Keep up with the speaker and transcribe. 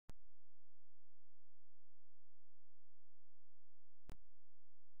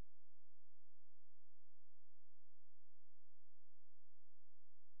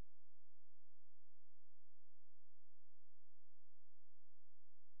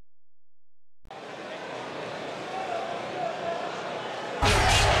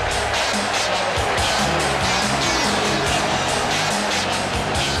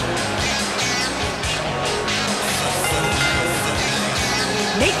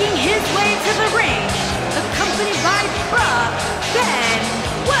Making his way to the ring, accompanied by Brock Ben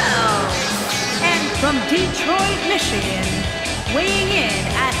Wells. And from Detroit, Michigan, weighing in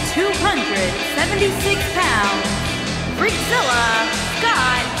at 276 pounds, Freakzilla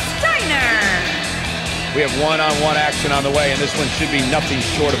Scott Steiner. We have one-on-one action on the way, and this one should be nothing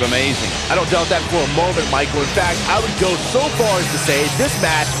short of amazing. I don't doubt that for a moment, Michael. In fact, I would go so far as to say this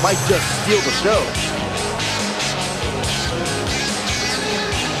match might just steal the show.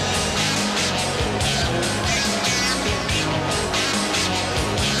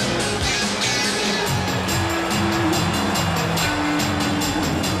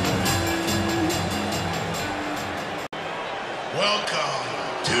 Welcome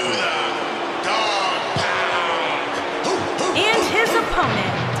to the Dog Pound. And his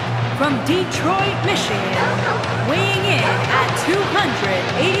opponent, from Detroit, Michigan, weighing in at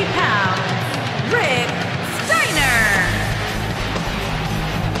 280 pounds, Rick Steiner.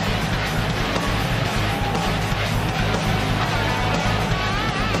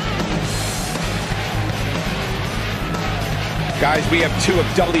 Guys, we have two of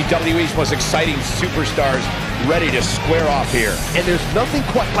WWE's most exciting superstars ready to square off here. And there's nothing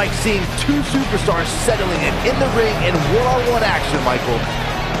quite like seeing two superstars settling it in the ring in one-on-one action, Michael.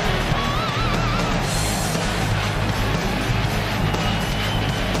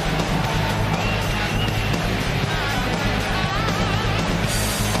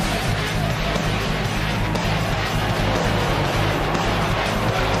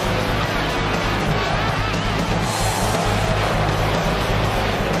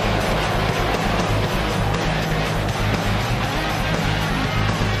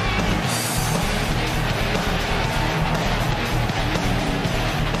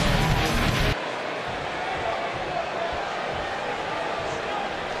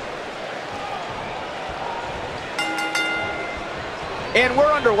 And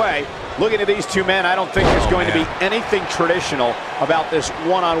we're underway. Looking at these two men, I don't think there's going to be anything traditional about this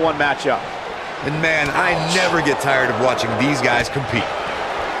one-on-one matchup. And man, I never get tired of watching these guys compete.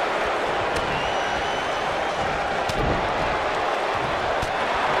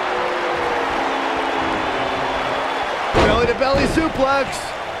 Belly-to-belly suplex.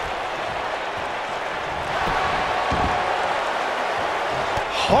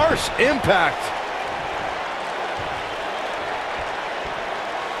 Harsh impact.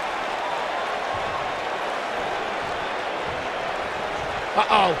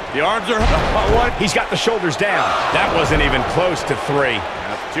 Uh-oh. The arms are up. One. He's got the shoulders down. That wasn't even close to 3.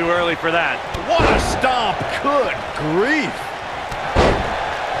 That's too early for that. What a stomp. Good grief.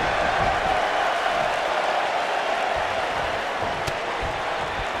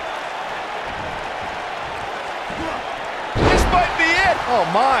 This might be it. Oh,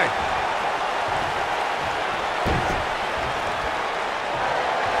 my.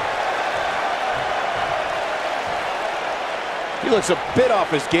 He looks a bit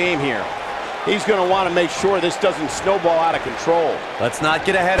off his game here. He's going to want to make sure this doesn't snowball out of control. Let's not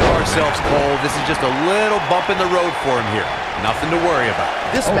get ahead of ourselves, Cole. This is just a little bump in the road for him here. Nothing to worry about.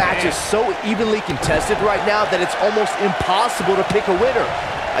 This match is so evenly contested right now that it's almost impossible to pick a winner.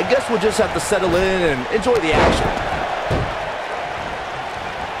 I guess we'll just have to settle in and enjoy the action.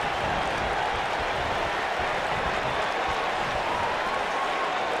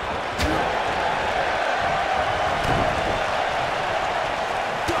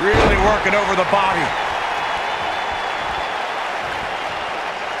 Really working over the body.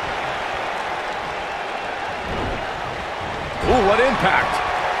 Ooh, what impact.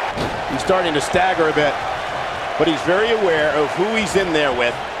 He's starting to stagger a bit, but he's very aware of who he's in there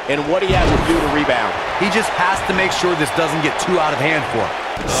with and what he has to do to rebound. He just has to make sure this doesn't get too out of hand for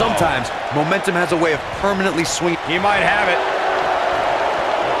him. Sometimes, momentum has a way of permanently swinging. He might have it.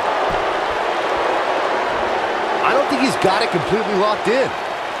 I don't think he's got it completely locked in.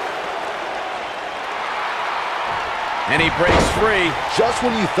 And he breaks free. Just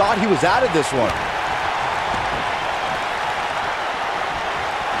when you thought he was out of this one.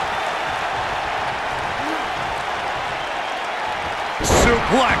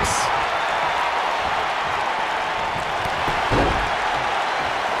 Suplex.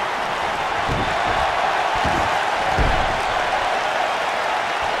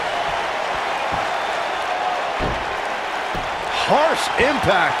 Harsh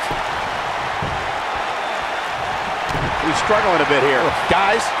impact. He's struggling a bit here.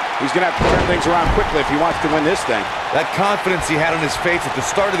 Guys, he's going to have to turn things around quickly if he wants to win this thing. That confidence he had on his face at the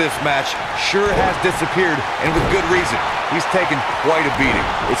start of this match sure has disappeared, and with good reason. He's taken quite a beating.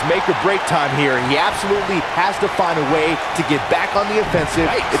 It's make or break time here, and he absolutely has to find a way to get back on the offensive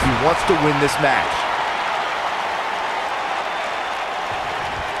if he wants to win this match.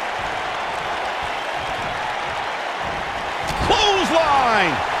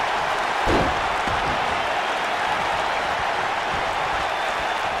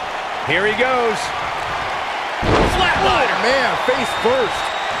 Here he goes. Flatliner. Oh, man, face first.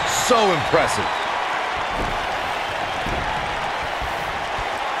 So impressive.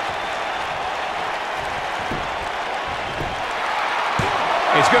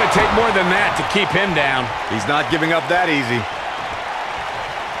 It's going to take more than that to keep him down. He's not giving up that easy.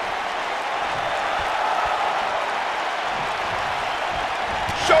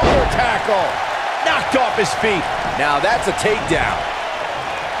 Shoulder tackle. Knocked off his feet. Now that's a takedown.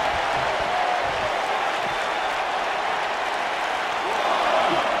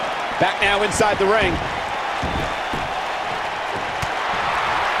 Back now inside the ring.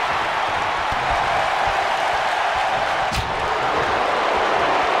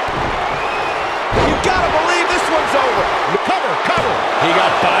 You gotta believe this one's over. Cover, cover. He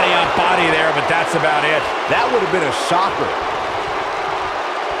got body on body there, but that's about it. That would have been a shocker.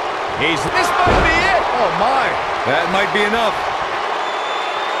 This might be it. Oh, my. That might be enough.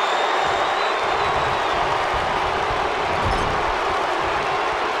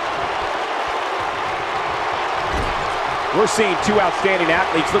 We're seeing two outstanding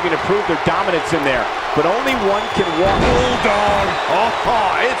athletes looking to prove their dominance in there, but only one can walk. Bulldog.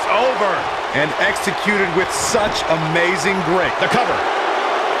 Oh, it's over. And executed with such amazing grace. The cover.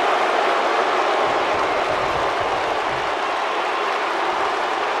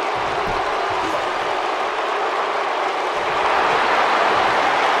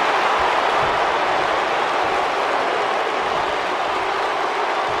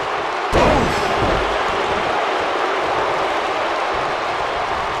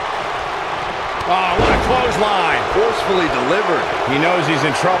 Oh, what a clothesline. Forcefully delivered. He knows he's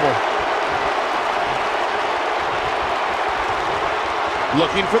in trouble.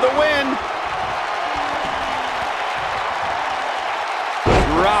 Looking for the win.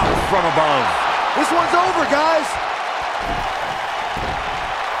 Drop from above. This one's over, guys.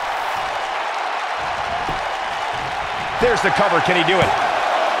 There's the cover. Can he do it?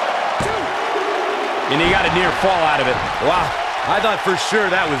 And he got a near fall out of it. Wow, I thought for sure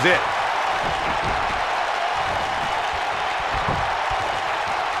that was it.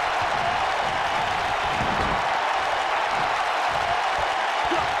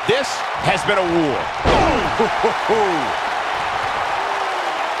 This has been a war.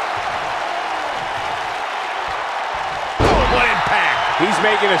 What impact. He's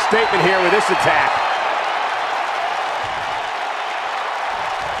making a statement here with this attack.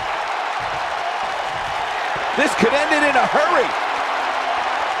 This could end it in a hurry.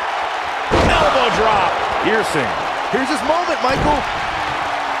 Elbow drop. Piercing. Here's his moment, Michael.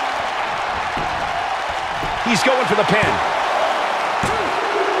 He's going for the pin.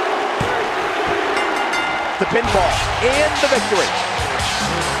 The pinfall and the victory.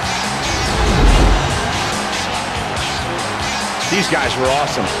 These guys were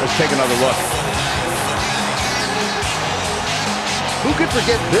awesome. Let's take another look. Who could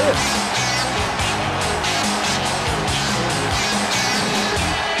forget this?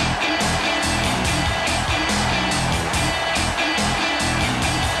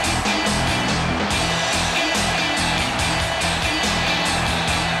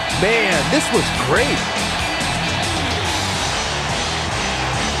 Man, this was great.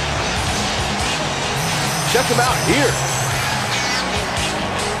 Check him out here.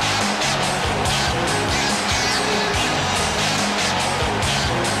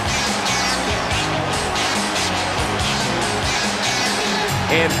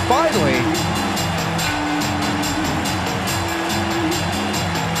 And finally,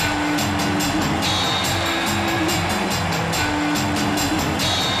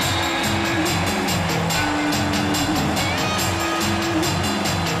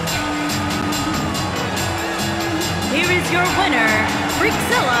 your winner,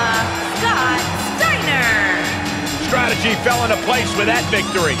 Freakzilla, Scott Steiner. Strategy fell into place with that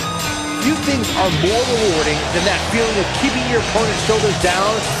victory. Few things are more rewarding than that feeling of keeping your opponent's shoulders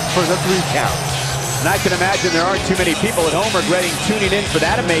down for the 3 count. And I can imagine there aren't too many people at home regretting tuning in for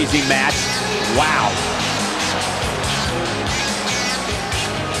that amazing match. Wow.